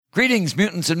Greetings,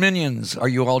 mutants and minions. Are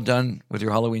you all done with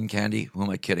your Halloween candy? Who am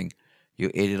I kidding? You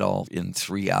ate it all in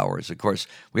 3 hours. Of course,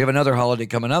 we have another holiday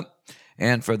coming up,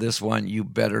 and for this one, you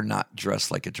better not dress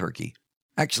like a turkey.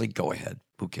 Actually, go ahead.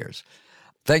 Who cares?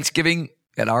 Thanksgiving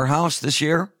at our house this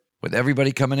year, with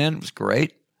everybody coming in, was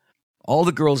great. All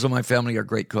the girls in my family are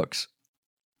great cooks.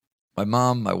 My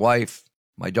mom, my wife,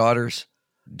 my daughters,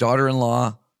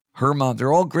 daughter-in-law, her mom,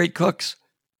 they're all great cooks.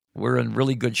 We're in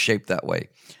really good shape that way.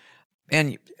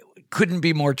 And couldn't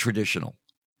be more traditional.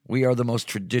 We are the most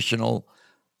traditional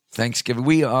Thanksgiving.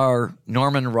 We are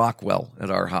Norman Rockwell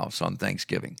at our house on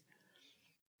Thanksgiving.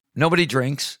 Nobody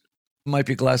drinks. Might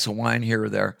be a glass of wine here or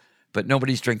there, but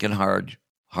nobody's drinking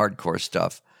hardcore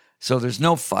stuff. So there's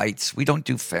no fights. We don't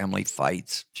do family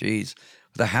fights. Jeez,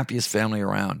 we're the happiest family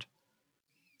around.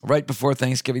 Right before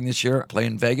Thanksgiving this year, I play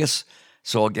in Vegas,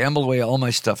 so I'll gamble away all my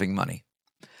stuffing money.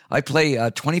 I play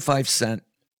a 25-cent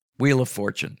Wheel of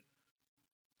Fortune.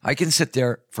 I can sit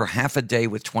there for half a day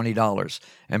with $20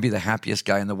 and be the happiest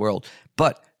guy in the world.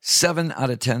 But 7 out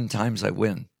of 10 times I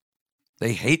win.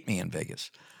 They hate me in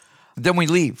Vegas. Then we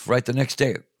leave right the next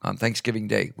day on Thanksgiving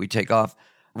Day. We take off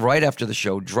right after the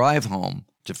show, drive home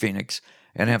to Phoenix,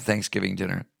 and have Thanksgiving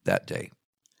dinner that day.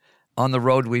 On the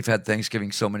road, we've had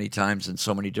Thanksgiving so many times in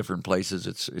so many different places.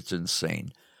 It's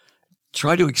insane.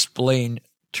 Try to explain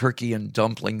turkey and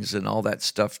dumplings and all that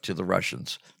stuff to the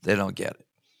Russians. They don't get it.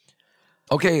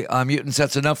 Okay, mutants,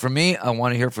 that's enough from me. I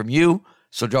want to hear from you.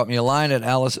 So drop me a line at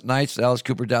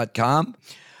alice@alicecooper.com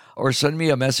or send me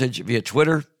a message via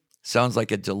Twitter. Sounds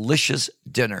like a delicious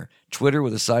dinner. Twitter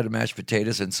with a side of mashed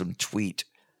potatoes and some tweet.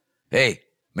 Hey,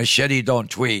 machete don't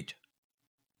tweet.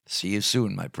 See you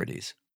soon, my pretties.